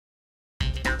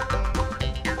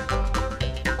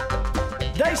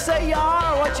say you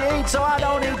are what you eat, so I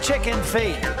don't eat chicken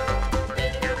feet.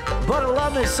 But I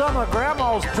love me some of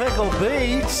Grandma's pickled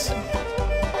beets.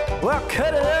 Well,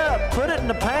 cut it up, put it in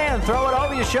the pan, throw it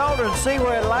over your shoulder and see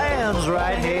where it lands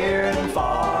right here in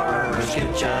Farmer's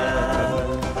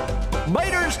Kitchen.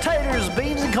 Maters, taters,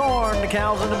 beans and corn, the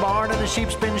cows in the barn and the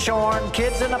sheep's been shorn,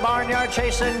 kids in the barnyard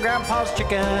chasing Grandpa's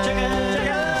chicken.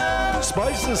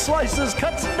 Spices, slices,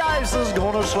 cuts and dices,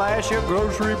 gonna slash your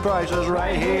grocery prices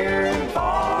right here in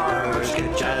Farmer's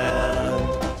Kitchen.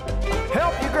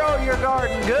 Help you grow your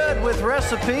garden good with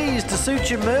recipes to suit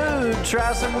your mood.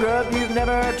 Try some grub you've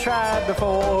never tried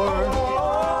before.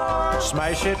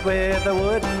 Smash it with a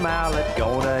wooden mallet,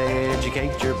 gonna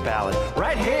educate your palate.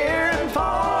 Right here in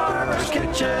Farmer's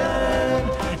Kitchen,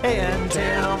 in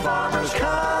Tim Farmer's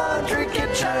Country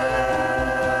Kitchen.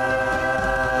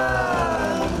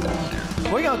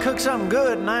 We're gonna cook something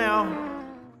good now.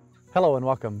 Hello and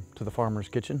welcome to the Farmer's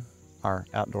Kitchen, our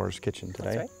outdoors kitchen today.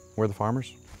 That's right. We're the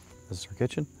farmers. This is our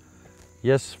kitchen.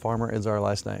 Yes, Farmer is our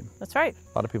last name. That's right.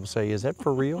 A lot of people say, is that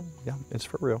for real? Yeah, it's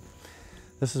for real.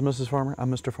 This is Mrs. Farmer, I'm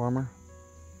Mr. Farmer,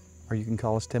 or you can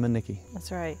call us Tim and Nicki.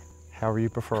 That's right. However you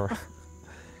prefer.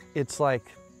 It's like,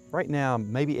 right now,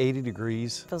 maybe 80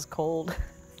 degrees. Feels cold.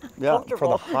 Yeah, for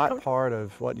the hot part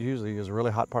of what usually is a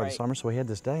really hot part of the Right. summer. So we had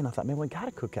this day and I thought, man, we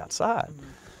gotta cook outside.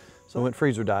 So we went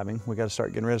freezer diving. We gotta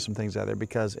start getting rid of some things out there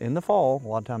because in the fall, a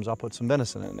lot of times I'll put some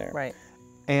venison in there. Right.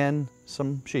 And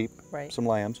some sheep, Right. some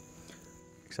lambs,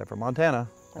 except for Montana.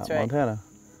 That's Out in right. Montana.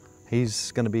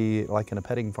 He's gonna be like in a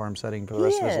petting farm setting for the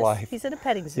rest of his life. He's at a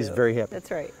petting zoo. He's very happy. That's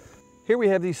right. Here we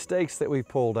have these steaks that we've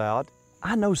pulled out.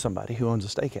 I know somebody who owns a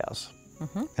steakhouse,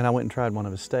 and I went and tried one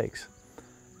of his steaks.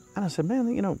 And I said, man,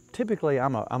 you know, typically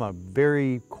I'm a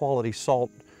very quality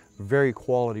salt, very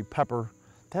quality pepper.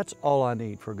 That's all I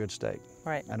need for a good steak.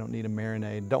 Right. I don't need a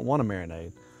marinade, don't want a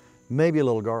marinade. Maybe a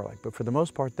little garlic, but for the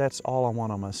most part, that's all I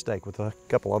want on my steak with a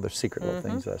couple other secret little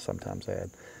things that I sometimes add.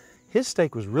 His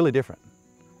steak was really different.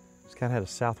 It's kind of had a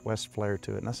Southwest flair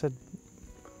to it. And I said,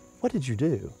 what did you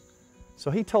do? So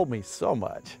he told me so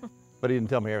much, but he didn't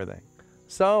tell me everything.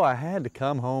 So I had to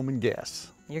come home and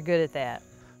guess. You're good at that.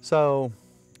 So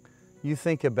you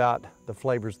think about the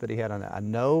flavors that he had on it. I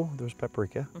know there was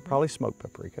paprika, probably smoked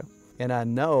paprika. And I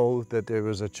know that there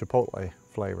was a chipotle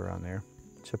flavor on there.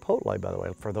 Chipotle, by the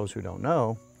way, for those who don't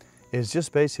know, is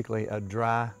just basically a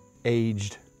dry,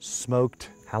 aged, smoked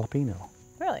jalapeno.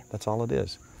 Really? That's all it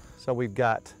is. So we've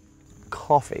got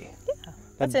coffee. Yeah.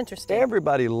 That's And interesting.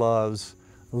 Everybody loves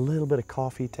a little bit of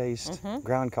coffee taste,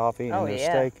 ground coffee in Oh, their yeah.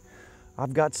 steak.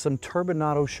 I've got some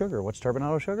turbinado sugar. What's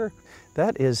turbinado sugar?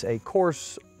 That is a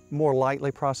coarse, more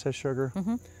lightly processed sugar.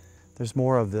 There's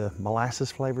more of the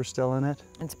molasses flavor still in it.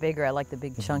 It's bigger. I like the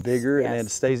big chunks. Bigger, Yes. and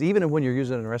it stays, even when you're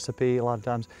using it in a recipe, a lot of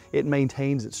times, it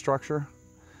maintains its structure.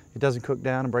 It doesn't cook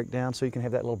down and break down, so you can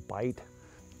have that little bite.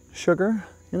 Sugar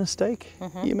in a steak,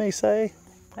 you may say.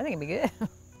 I think it'd be good.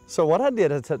 So what I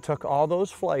did is I took all those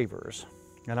flavors,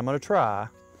 and I'm gonna try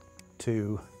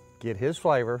to get his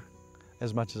flavor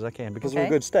as much as I can because it's a Okay.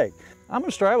 good steak. I'm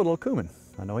gonna try with a little cumin.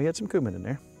 I know he had some cumin in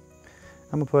there.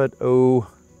 I'm gonna put,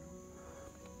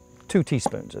 2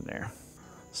 teaspoons in there.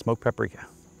 Smoked paprika.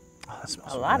 Oh, that smells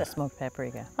A so lot good. of smoked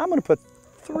paprika. I'm gonna put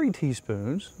 3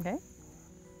 teaspoons. Okay.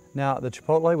 Now the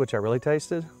chipotle, which I really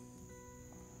tasted,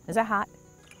 Is that hot?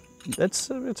 it's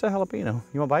a jalapeno.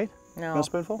 You want a bite? No. You want a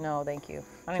spoonful? No, thank you.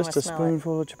 I don't Just even a smell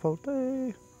spoonful of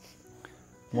chipotle.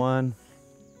 1,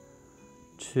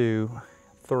 2,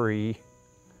 3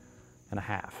 and a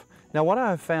half. Now what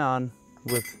I've found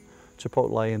with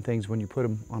chipotle and things when you put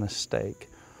them on a steak,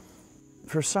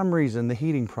 for some reason the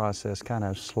heating process kind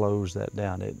of slows that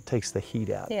down. It takes the heat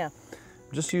out. it. Yeah.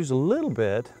 Just use a little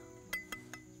bit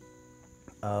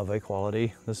of a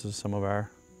quality. This is some of our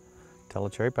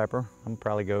cherry pepper. I'm gonna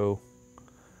probably go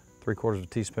 3/4 of a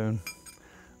teaspoon.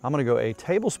 I'm gonna go a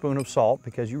tablespoon of salt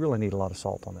because you really need a lot of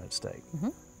salt on that steak.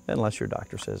 Unless your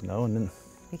doctor says no, and then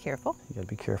Be careful. you gotta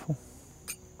be careful.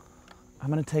 I'm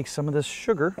gonna take some of this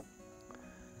sugar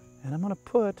and I'm gonna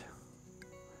put,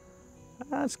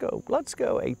 let's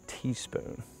go a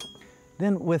teaspoon.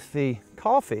 Then with the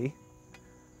coffee,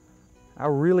 I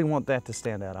really want that to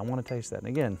stand out. I want to taste that. And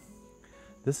again,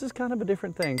 this is kind of a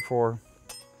different thing for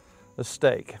a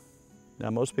steak. Now,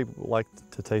 most people like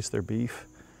to taste their beef,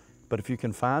 but if you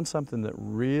can find something that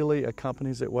really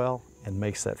accompanies it well and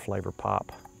makes that flavor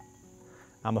pop,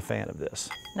 I'm a fan of this.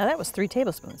 Now that was 3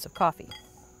 tablespoons of coffee.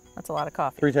 That's a lot of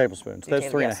coffee. 3 tablespoons. Three That's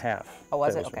table- 3 and a yes. half. Oh,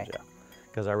 was it? tablespoons, Okay. Yeah,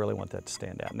 because I really want that to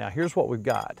stand out. Now, here's what we've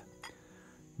got.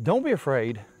 Don't be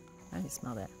afraid. I can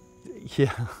smell that.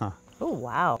 Yeah. Oh,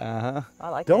 wow. Uh-huh. I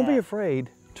like that. Don't be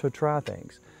afraid to try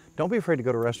things. Don't be afraid to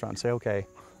go to a restaurant and say, okay,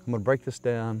 I'm gonna break this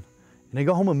down, and then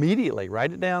go home immediately.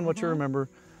 Write it down, what you remember,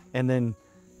 and then,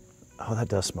 oh, that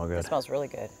does smell good. It smells really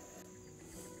good.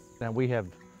 Now we have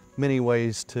many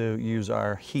ways to use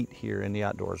our heat here in the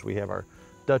outdoors. We have our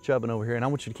Dutch oven over here, and I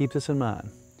want you to keep this in mind.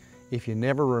 If you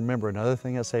never remember another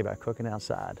thing I say about cooking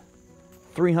outside,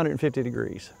 350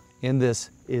 degrees. In this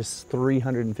is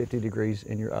 350 degrees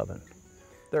in your oven.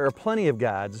 There are plenty of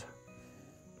guides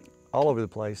all over the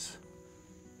place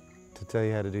to tell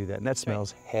you how to do that, and that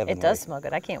smells heavenly. It does smell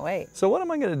good. I can't wait. So what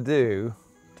am I gonna do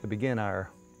to begin our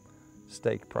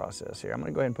steak process here? I'm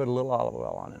gonna go ahead and put a little olive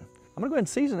oil on it. I'm gonna go ahead and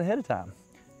season ahead of time,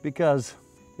 because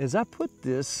as I put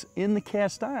this in the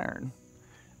cast iron,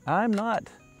 I'm not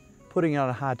putting it on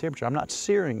a high temperature. I'm not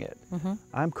searing it.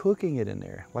 I'm cooking it in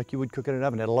there like you would cook it in an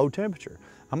oven at a low temperature.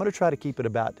 I'm gonna try to keep it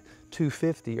about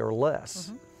 250 or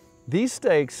less. These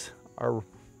steaks are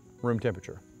room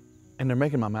temperature, and they're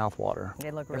making my mouth water.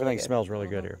 They look really Everything good. smells really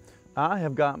good here. I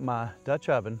have got my Dutch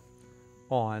oven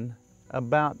on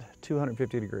about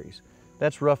 250 degrees.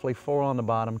 That's roughly 4 on the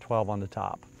bottom, 12 on the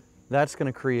top. That's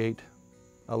gonna create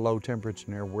a low temperature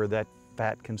in there where that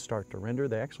fat can start to render.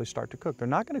 They actually start to cook. They're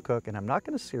not gonna cook, and I'm not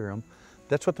gonna sear them.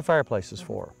 That's what the fireplace is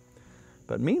for.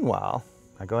 But meanwhile,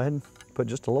 I go ahead and put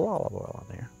just a little olive oil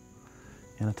on there,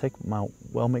 and I take my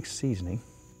well-mixed seasoning,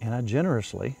 and I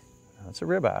generously, that's a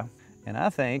ribeye, and I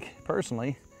think,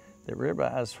 personally, that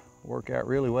ribeyes work out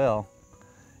really well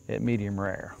at medium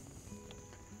rare.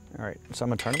 All right, so I'm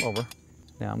gonna turn them over.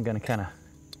 Now I'm gonna kind of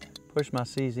push my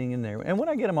seasoning in there, and when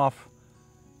I get them off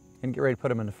and get ready to put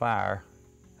them in the fire,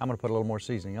 I'm gonna put a little more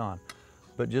seasoning on.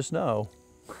 But just know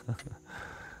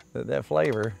that that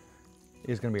flavor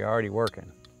is gonna be already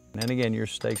working. And again, your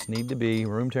steaks need to be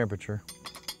room temperature.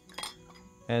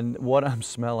 And what I'm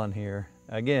smelling here,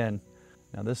 again,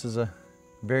 now this is a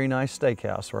very nice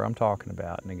steakhouse where I'm talking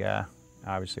about, and the guy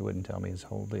obviously wouldn't tell me his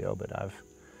whole deal, but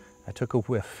I took a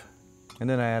whiff, and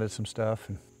then I added some stuff,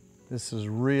 and this is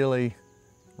really,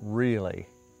 really,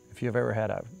 if you've ever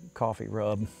had a coffee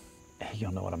rub,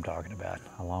 you'll know what I'm talking about,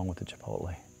 along with the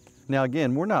chipotle. Now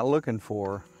again, we're not looking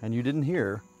for, and you didn't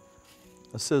hear,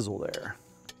 a sizzle there.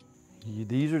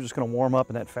 These are just gonna warm up,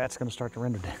 and that fat's gonna start to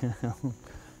render down.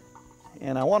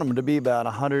 And I want them to be about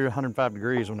 100, 105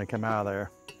 degrees when they come out of there.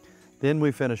 Then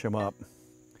we finish them up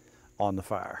on the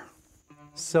fire.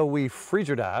 So we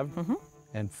freezer dived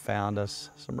and found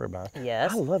us some ribeye.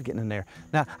 Yes. I love getting in there.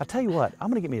 Now, I tell you what, I'm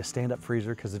gonna get me a stand-up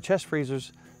freezer, because the chest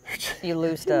freezers, You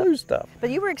lose you stuff. lose stuff. But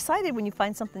you were excited when you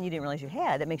find something you didn't realize you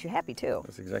had. That makes you happy too.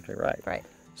 That's exactly right. Right.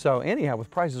 So anyhow,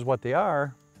 with prices what they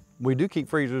are, we do keep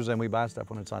freezers, and we buy stuff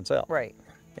when it's on sale. Right.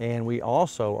 And we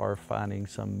also are finding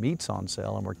some meats on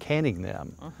sale, and we're canning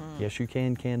them. Yes, you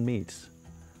can can meats.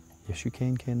 Yes, you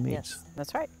can can meats. Yes,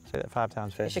 that's right. Say that 5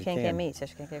 times fast Yes, you as can meats.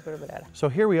 Yes, you can can. So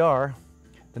here we are.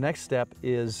 The next step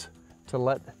is to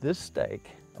let this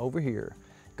steak over here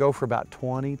go for about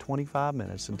 20, 25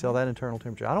 minutes until that internal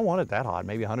temperature. I don't want it that hot,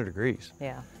 maybe 100 degrees.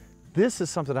 Yeah. This is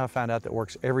something I found out that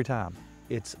works every time.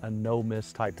 It's a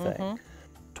no-miss type thing.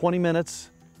 20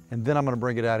 minutes, and then I'm gonna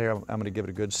bring it out here. I'm gonna give it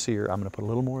a good sear. I'm gonna put a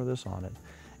little more of this on it.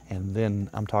 And then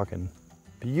I'm talking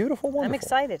beautiful, wonderful. I'm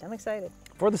excited. I'm excited.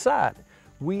 For the side,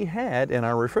 we had in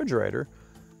our refrigerator,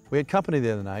 we had company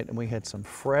the other night, and we had some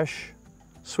fresh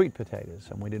sweet potatoes,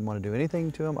 and we didn't want to do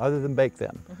anything to them other than bake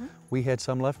them. We had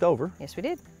some left over. Yes, we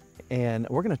did. And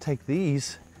we're gonna take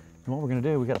these, and what we're gonna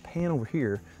do, we got a pan over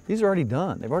here. These are already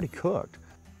done, they've already cooked.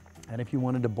 And if you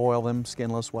wanted to boil them,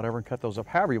 skinless, whatever, and cut those up,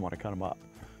 however you want to cut them up.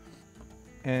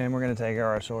 And we're gonna take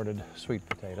our assorted sweet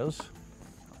potatoes,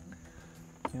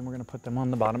 and we're gonna put them on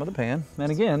the bottom of the pan.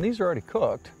 And again, these are already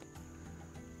cooked,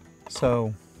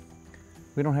 so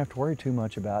we don't have to worry too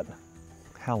much about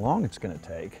how long it's gonna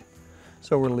take.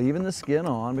 So we're leaving the skin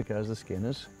on because the skin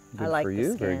is good for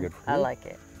you, very good for you. I like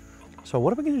it. So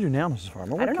what are we gonna do now, Mrs.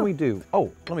 Farmer? What can we do?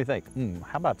 Oh, let me think.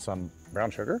 How about some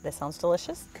brown sugar? This sounds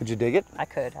delicious. Could you dig it? I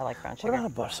could. I like brown sugar. What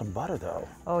about some butter though?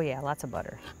 Oh yeah, lots of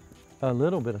butter. A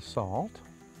little bit of salt.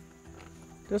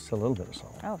 Just a little bit of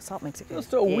salt. Oh, salt makes it good.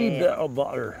 Just a wee bit of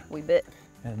butter. Wee bit.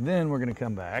 And then we're gonna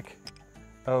come back,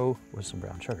 with some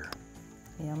brown sugar.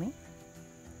 Yummy.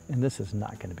 And this is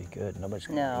not gonna be good. Nobody's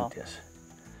gonna eat this.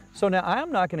 So now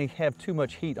I'm not gonna have too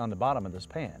much heat on the bottom of this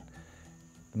pan.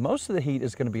 Most of the heat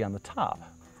is gonna be on the top.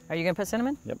 Are you gonna put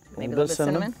cinnamon? Yep. Maybe a little bit of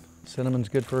cinnamon? Cinnamon's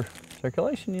good for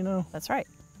circulation, you know. That's right.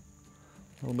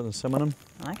 A little bit of cinnamon.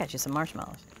 I got you some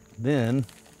marshmallows. Then,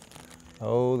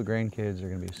 oh, the grandkids are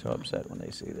gonna be so upset when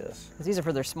they see this. Because these are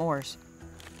for their s'mores.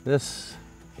 This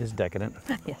is decadent.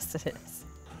 Yes, it is.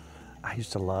 I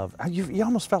used to love, you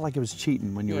almost felt like it was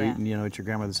cheating when you were eating, at your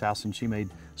grandmother's house and she made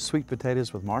sweet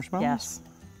potatoes with marshmallows. Yes.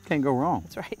 Can't go wrong.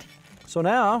 That's right. So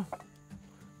now,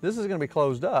 This is gonna be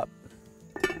closed up.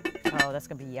 Oh, that's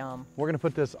gonna be yum. We're gonna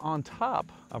put this on top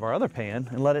of our other pan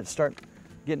and let it start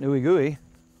getting ooey gooey.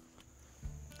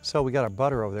 So we got our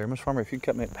butter over there. Miss Farmer, if you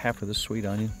cut me half of this sweet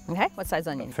onion. Okay, what size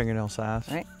onion? Fingernail size.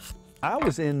 All right. I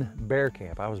was in bear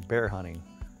camp. I was bear hunting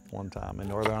one time in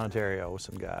Northern Ontario with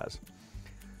some guys.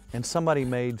 And somebody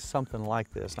made something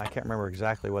like this, and I can't remember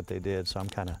exactly what they did, so I'm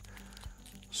kind of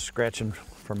scratching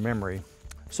from memory.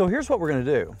 So here's what we're gonna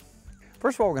do.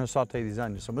 First of all, we're gonna saute these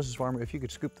onions. So Mrs. Farmer, if you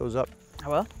could scoop those up I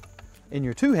will. in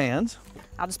your two hands.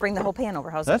 I'll just bring the whole pan over.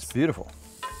 How's That's this? beautiful.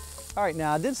 All right,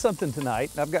 now I did something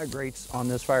tonight. I've got grates on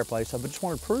this fireplace. I just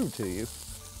want to prove to you.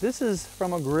 This is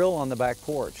from a grill on the back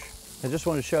porch. I just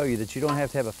want to show you that you don't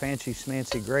have to have a fancy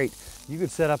smancy grate. You could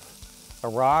set up a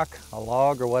rock, a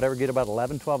log, or whatever, get about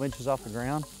 11, 12 inches off the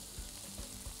ground,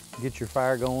 get your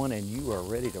fire going, and you are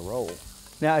ready to roll.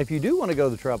 Now, if you do want to go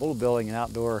the trouble of building an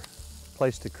outdoor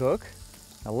place to cook,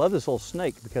 I love this little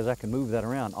snake because I can move that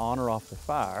around on or off the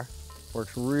fire.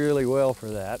 Works really well for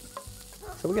that.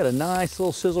 So we got a nice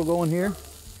little sizzle going here.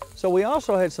 So we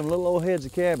also had some little old heads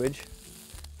of cabbage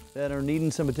that are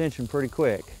needing some attention pretty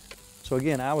quick. So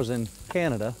again, I was in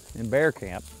Canada in bear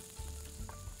camp,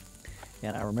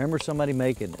 and I remember somebody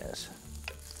making this.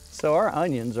 So our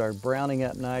onions are browning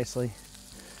up nicely.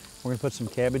 We're gonna put some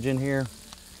cabbage in here.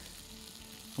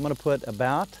 I'm gonna put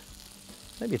about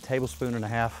maybe a tablespoon and a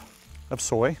half of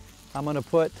soy. I'm gonna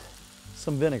put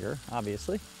some vinegar,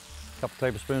 obviously. A couple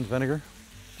tablespoons vinegar.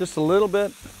 Just a little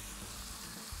bit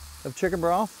of chicken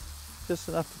broth, just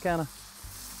enough to kind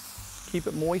of keep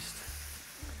it moist.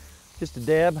 Just a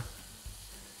dab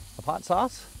of hot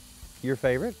sauce, your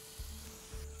favorite.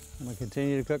 I'm gonna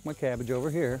continue to cook my cabbage over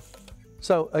here.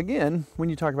 So again, when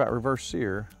you talk about reverse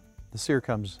sear, the sear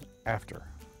comes after,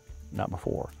 not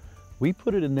before. We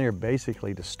put it in there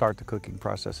basically to start the cooking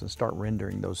process and start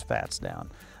rendering those fats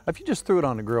down. If you just threw it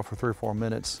on the grill for 3 or 4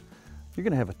 minutes, you're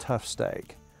gonna have a tough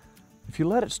steak. If you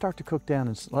let it start to cook down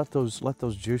and let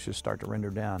those juices start to render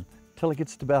down till it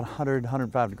gets to about 100,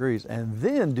 105 degrees, and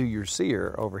then do your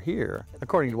sear over here,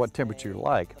 according to what temperature you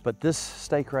like. But this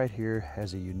steak right here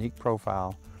has a unique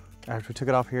profile. After we took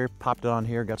it off here, popped it on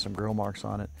here, got some grill marks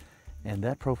on it, and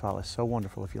that profile is so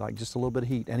wonderful if you like just a little bit of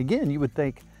heat. And again, you would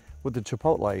think with the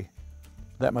chipotle,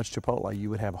 that much chipotle, you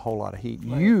would have a whole lot of heat.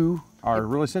 Right. You are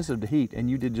really sensitive to heat, and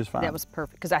you did just fine. That was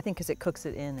perfect, because I think it cooks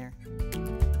it in there.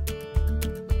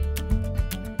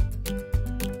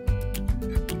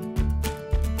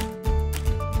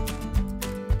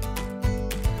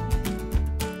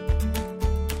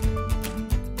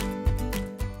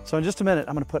 So in just a minute,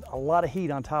 I'm gonna put a lot of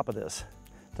heat on top of this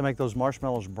to make those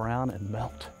marshmallows brown and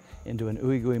melt into an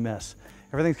ooey gooey mess.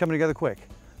 Everything's coming together quick.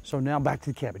 So now back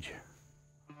to the cabbage.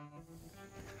 All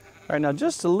right, now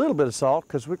just a little bit of salt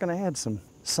because we're gonna add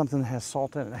something that has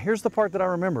salt in it. Now here's the part that I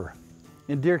remember.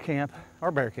 In deer camp,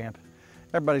 or bear camp,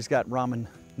 everybody's got ramen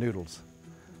noodles.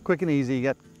 Quick and easy, you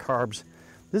got carbs.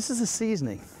 This is a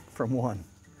seasoning from one.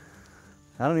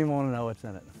 I don't even wanna know what's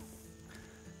in it.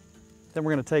 Then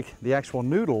we're gonna take the actual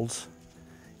noodles,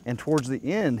 and towards the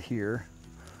end here,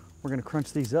 we're gonna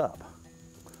crunch these up.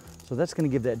 So that's gonna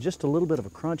give that just a little bit of a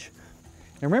crunch.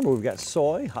 And remember, we've got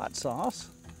soy, hot sauce.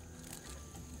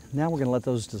 Now we're gonna let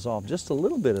those dissolve, just a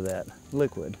little bit of that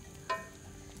liquid.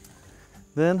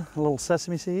 Then a little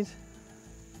sesame seeds,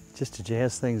 just to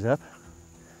jazz things up.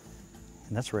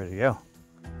 And that's ready to go.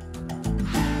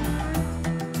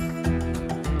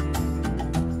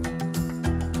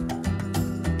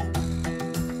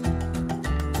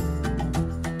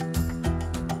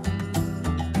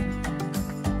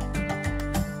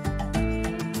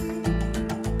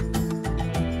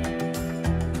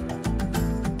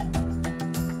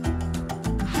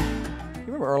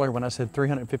 Earlier when I said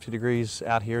 350 degrees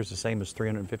out here is the same as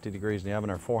 350 degrees in the oven,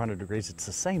 or 400 degrees, it's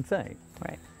the same thing.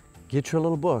 Right. Get your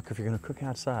little book if you're gonna cook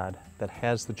outside that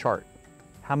has the chart.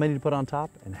 How many to put on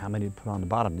top and how many to put on the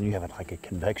bottom. Then you have like a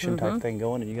convection type thing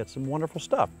going, and you got some wonderful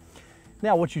stuff.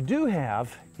 Now what you do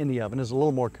have in the oven is a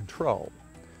little more control.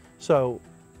 So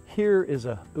here is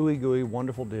a ooey gooey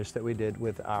wonderful dish that we did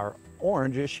with our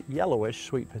orangish, yellowish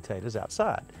sweet potatoes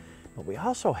outside. But we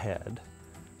also had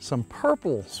some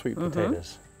purple sweet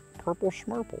potatoes, purple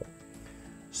schmurple.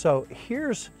 So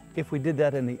here's, if we did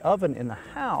that in the oven in the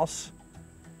house,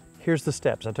 here's the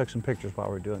steps. I took some pictures while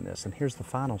we were doing this, and here's the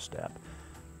final step.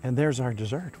 And there's our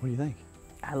dessert. What do you think?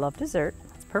 I love dessert.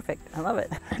 It's perfect. I love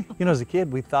it. You know, as a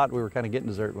kid, we thought we were kind of getting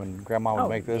dessert when Grandma would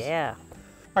make this. Yeah.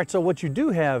 All right, so what you do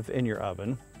have in your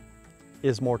oven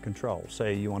is more control.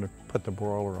 Say you want to put the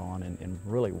broiler on and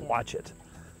really watch it.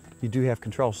 You do have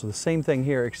control. So the same thing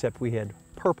here, except we had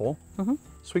purple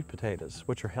sweet potatoes,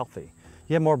 which are healthy.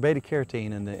 You have more beta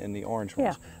carotene in the orange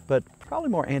ones, but probably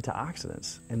more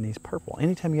antioxidants in these purple.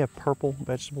 Anytime you have purple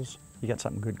vegetables, you got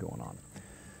something good going on.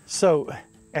 So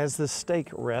as the steak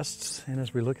rests and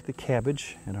as we look at the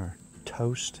cabbage and our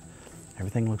toast,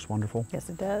 everything looks wonderful. Yes,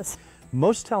 it does.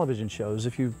 Most television shows,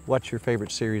 if you watch your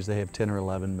favorite series, they have 10 or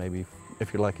 11, maybe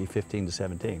if you're lucky, 15 to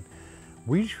 17.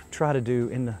 We try to do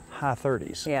in the high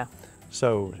 30s. Yeah.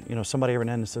 So, you know, somebody every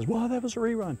now and then says, well, that was a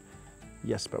rerun.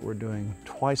 Yes, but we're doing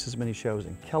twice as many shows,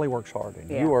 and Kelly works hard, and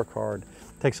you work hard.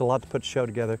 It takes a lot to put the show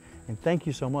together, and thank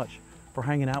you so much for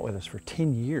hanging out with us for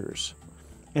 10 years.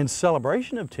 In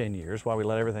celebration of 10 years, while we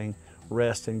let everything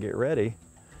rest and get ready,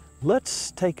 let's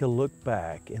take a look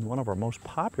back in one of our most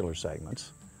popular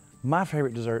segments. My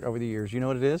favorite dessert over the years, you know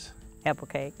what it is? Apple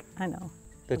cake, I know.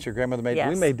 That your grandmother made? Yes.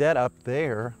 We made that up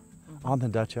there on the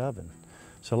Dutch oven.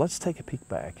 So let's take a peek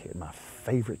back at my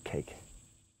favorite cake.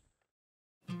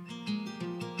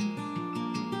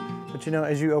 But you know,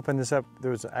 as you open this up,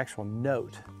 there was an actual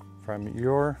note from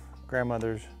your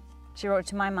grandmother's. She wrote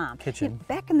to my mom. Kitchen.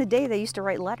 Yeah, back in the day, they used to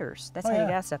write letters. That's how you yeah.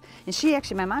 got stuff. And she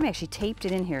actually, my mom actually taped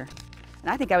it in here. And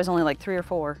I think I was only like 3 or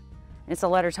 4. And it's a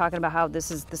letter talking about how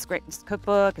this is this great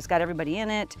cookbook. It's got everybody in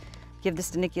it. Give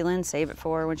this to Nicki Lynn, save it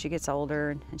for her when she gets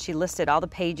older. And she listed all the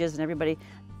pages and everybody.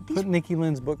 Put Nicki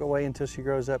Lynn's book away until she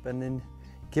grows up, and then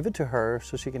give it to her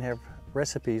so she can have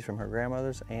recipes from her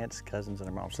grandmother's, aunts, cousins, and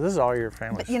her mom. So this is all your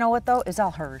family. But you know what though? It's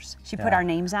all hers. She put our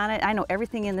names on it. I know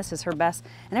everything in this is her best.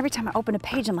 And every time I open a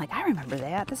page, I'm like, I remember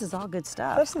that. This is all good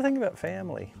stuff. That's the thing about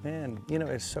family, man. You know,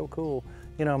 it's so cool.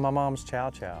 You know, my mom's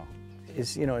chow chow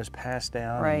is, you know, is passed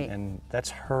down, Right. and that's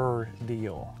her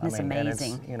deal. It's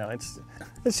amazing. And it's, you know,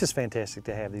 it's just fantastic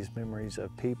to have these memories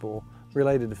of people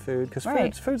related to food, because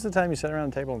Right. food's the time you sit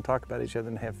around the table and talk about each other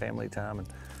and have family time, and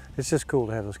it's just cool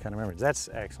to have those kind of memories. That's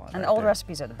excellent. And right old there.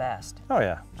 recipes are the best. Oh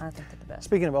yeah. I think they're the best.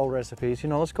 Speaking of old recipes, you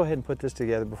know, let's go ahead and put this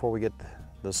together before we get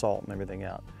the salt and everything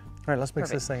out. All right, let's mix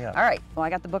Perfect. this thing up. All right, well, I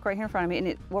got the book right here in front of me,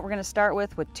 and what we're gonna start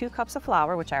with 2 cups of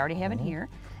flour, which I already have in here.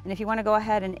 And if you wanna go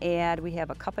ahead and add, we have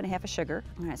 1.5 cups of sugar.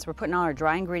 All right, so we're putting all our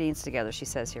dry ingredients together, she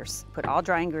says here. Put all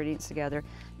dry ingredients together.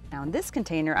 Now in this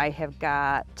container, I have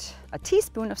got a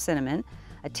teaspoon of cinnamon,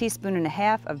 1.5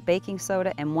 teaspoons of baking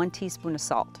soda, and 1 teaspoon of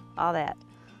salt, all that.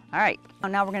 All right,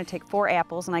 now we're gonna take 4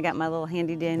 apples, and I got my little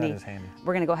handy dandy. That is handy.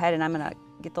 We're gonna go ahead and I'm gonna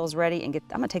get those ready and I'm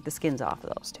gonna take the skins off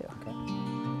of those too. Okay.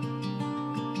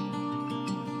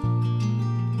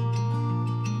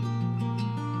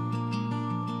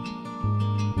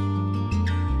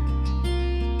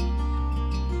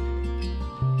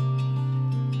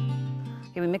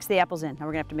 Okay, we mix the apples in. Now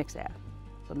we're gonna have to mix that.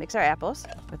 So mix our apples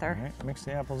with our, All right, mix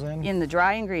the apples in. in the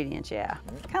dry ingredients, yeah.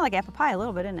 Kind of like apple pie a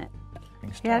little bit, isn't it?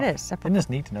 Yeah, it is. Isn't this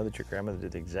neat to know that your grandmother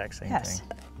did the exact same Yes.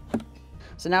 thing?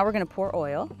 So now we're gonna pour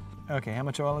oil. Okay, how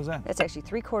much oil is that? That's actually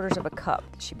 3/4 of a cup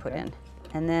that she put in.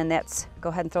 And then go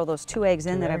ahead and throw those 2 eggs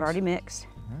in 2 that I've eggs. already mixed.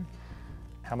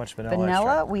 How much vanilla? Vanilla,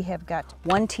 extract? we have got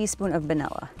 1 teaspoon of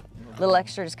vanilla. A little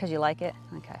extra just because you like it.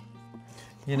 Okay.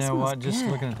 You That know smells what? Just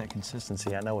good. looking at that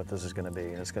consistency, I know what this is going to be,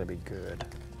 and it's going to be good.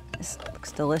 This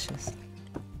looks delicious.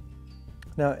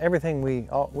 Now, everything we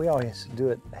always do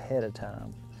it ahead of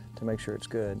time to make sure it's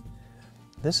good.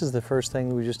 This is the first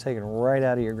thing we just taken right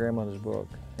out of your grandmother's book,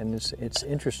 and it's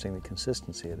interesting the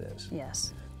consistency of this.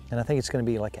 Yes. And I think it's going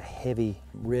to be like a heavy,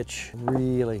 rich.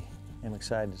 Really am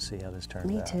excited to see how this turns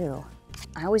Me out. too.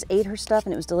 I always ate her stuff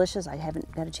and it was delicious. I haven't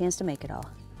got a chance to make it all.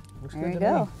 Looks There good you to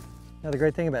go. me. Now the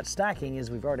great thing about stacking is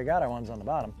we've already got our ones on the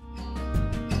bottom.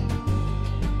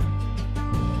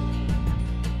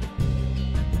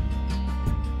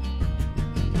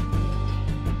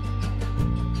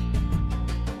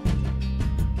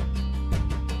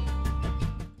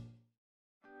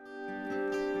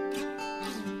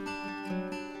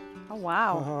 Oh,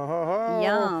 wow.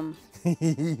 Yum.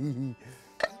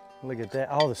 Look at that.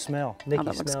 Oh, the smell. Nicki, Oh,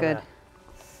 that looks smell good. that.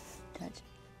 Touch.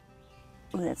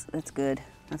 Oh, that's good.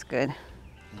 That's good.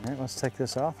 All right, let's take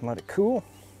this off and let it cool.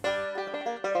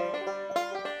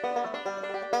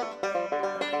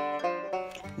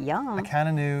 Yum. I kind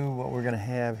of knew what we're going to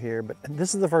have here, but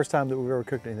this is the first time that we've ever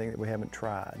cooked anything that we haven't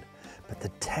tried. But the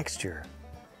texture,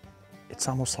 it's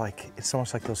almost like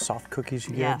those soft cookies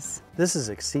you get. Yes. This is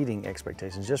exceeding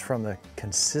expectations just from the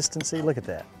consistency. Look at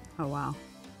that. Oh, wow.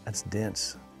 That's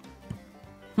dense.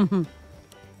 Oh,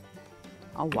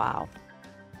 wow.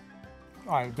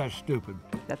 All right, that's stupid.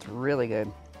 That's really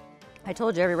good. I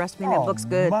told you every recipe in that book's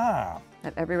good. My.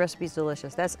 Every recipe's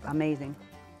delicious. That's amazing.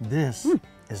 This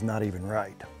is not even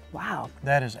right. Wow.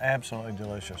 That is absolutely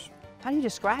delicious. How do you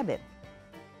describe it?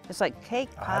 It's like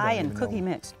cake, pie, and even cookie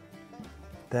know. mixed.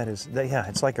 Yeah,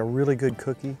 it's like a really good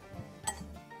cookie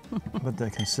but the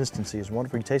consistency is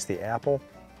wonderful. You taste the apple.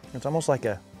 It's almost like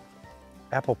a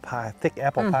apple pie, thick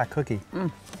apple pie cookie.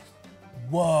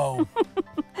 Whoa.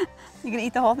 You gonna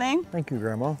eat the whole thing? Thank you,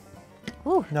 Grandma.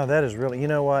 Ooh. No, that is really, you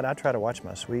know what? I try to watch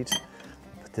my sweets,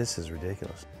 but this is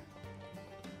ridiculous.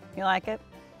 You like it?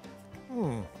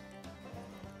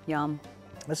 Yum.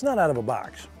 It's not out of a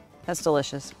box. That's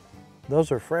delicious.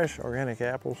 Those are fresh organic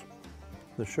apples.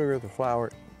 The sugar, the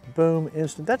flour, boom,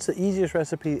 instant. That's the easiest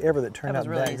recipe ever that turned out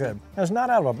really that easy. good. It's not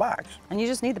out of a box. And you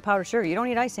just need the powdered sugar. You don't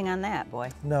need icing on that, boy.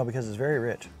 No, because it's very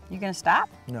rich. You gonna stop?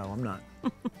 No, I'm not.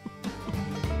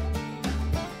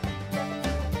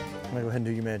 I'm gonna go ahead and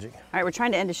do your magic. All right, we're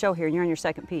trying to end the show here, and you're on your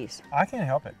second piece. I can't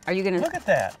help it. Are you gonna? Look at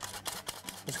that.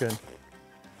 That's good.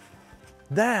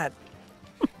 That,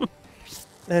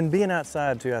 and being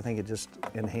outside too, I think it just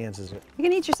enhances it. You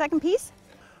gonna eat your second piece?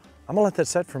 I'm gonna let that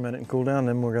set for a minute and cool down,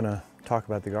 then we're gonna talk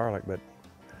about the garlic, but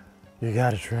you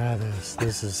gotta try this.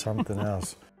 This is something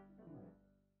else.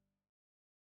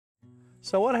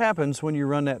 So what happens when you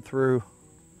run that through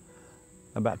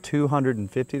about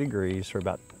 250 degrees for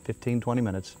about 15, 20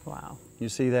 minutes? Wow. You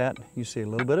see that? You see a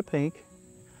little bit of pink.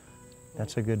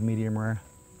 That's a good medium rare.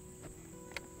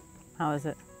 How is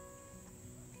it?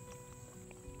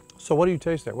 So what do you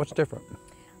taste there? What's different?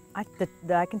 I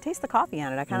can taste the coffee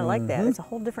on it. I kind of like that. It's a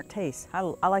whole different taste. I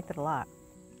like that a lot.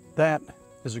 That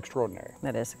is extraordinary.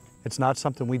 That is. It's not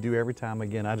something we do every time.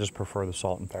 Again, I just prefer the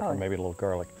salt and pepper, Oh. maybe a little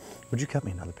garlic. Would you cut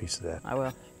me another piece of that? I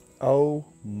will. Oh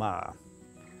my.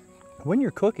 When you're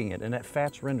cooking it and that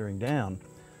fat's rendering down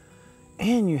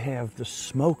and you have the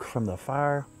smoke from the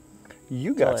fire,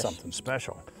 you got Delish. something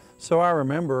special. So I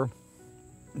remember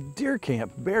deer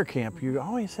camp, bear camp, you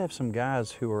always have some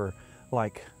guys who are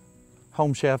like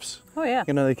home chefs. Oh yeah.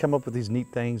 You know, they come up with these neat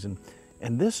things, and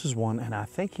this is one, and I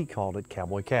think he called it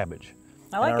Cowboy Cabbage.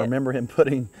 I like and it. I remember him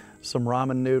putting some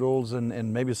noodles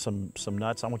and maybe some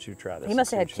nuts. I want you to try this. He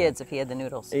must have had and see what you kids if he had the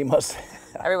noodles. think. He must.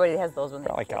 Everybody has those when they're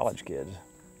Probably kids. college kids.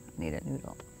 Need a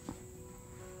noodle.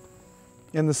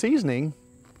 And the seasoning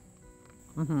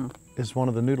is one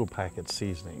of the noodle packet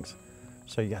seasonings.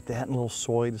 So you got that and a little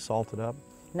soy to salt it up.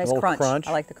 Nice a little crunch.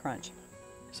 I like the crunch.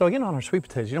 So again, on our sweet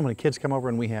potatoes, you know when the kids come over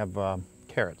and we have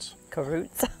carrots.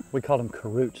 Carrots. We call them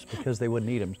carrots because they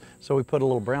wouldn't eat them. So we put a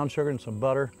little brown sugar and some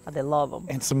butter Oh, they love them.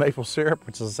 and some maple syrup,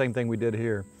 which is the same thing we did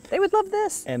here. They would love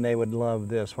this. And they would love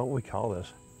this. What would we call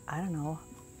this? I don't know.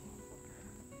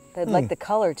 They'd like the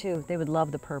color too. They would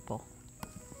love the purple.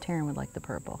 Taryn would like the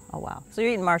purple. Oh wow. So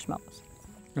you're eating marshmallows.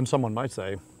 And someone might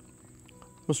say,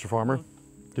 Mr. Farmer,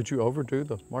 did you overdo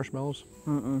the marshmallows?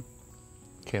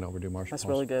 Can't overdo marshmallows. That's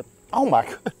really good. Oh my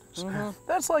goodness.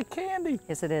 That's like candy.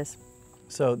 Yes, it is.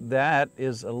 So that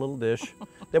is a little dish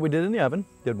that we did in the oven.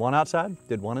 Did one outside,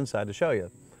 did one inside to show you.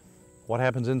 What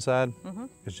happens inside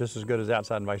is just as good as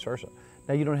outside and vice versa.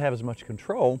 Now you don't have as much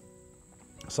control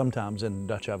sometimes in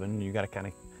Dutch oven. You got to kind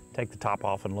of take the top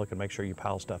off and look and make sure you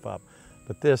pile stuff up.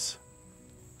 But this,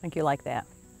 I think you like that.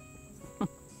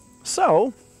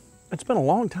 so it's been a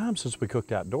long time since we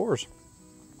cooked outdoors.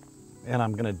 And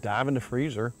I'm gonna dive in the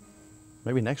freezer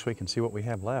maybe next week and see what we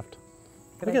have left.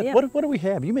 Good Look at- idea. what do we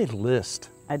have? You made a list.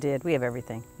 I did. We have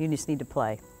everything. You just need to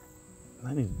play.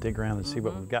 I need to dig around and see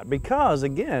what we've got because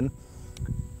again,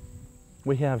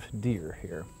 we have deer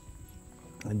here.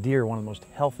 And deer, one of the most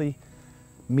healthy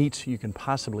meats you can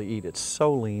possibly eat. It's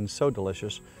so lean, so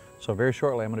delicious. So very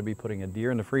shortly, I'm gonna be putting a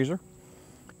deer in the freezer.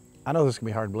 I know this can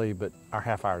be hard to believe, but our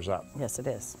half hour's up. Yes, it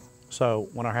is. So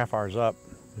when our half hour's up,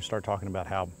 we start talking about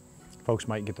how folks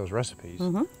might get those recipes.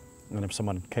 And if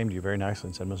someone came to you very nicely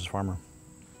and said, Mrs. Farmer,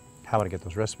 how would I get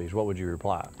those recipes? What would you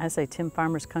reply? I say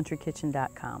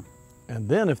timfarmerscountrykitchen.com. And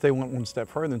then if they went one step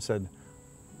further and said,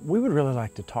 we would really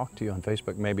like to talk to you on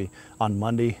Facebook, maybe on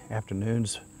Monday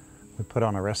afternoons, we put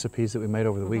on our recipes that we made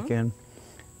over the weekend.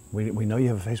 We know you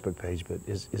have a Facebook page, but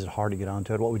is it hard to get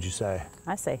onto it? What would you say?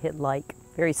 I say hit like.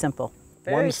 Very simple.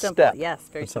 One Very simple. step. Yes,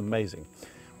 very That's simple. amazing.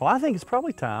 Well, I think it's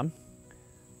probably time.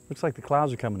 Looks like the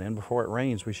clouds are coming in. Before it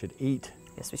rains, we should eat.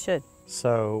 Yes, we should.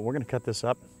 So we're going to cut this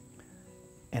up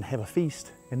and have a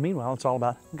feast. And meanwhile, it's all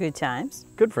about Good times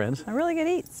good friends. and really good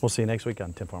eats. We'll see you next week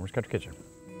on Tim Farmer's Country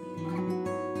Kitchen.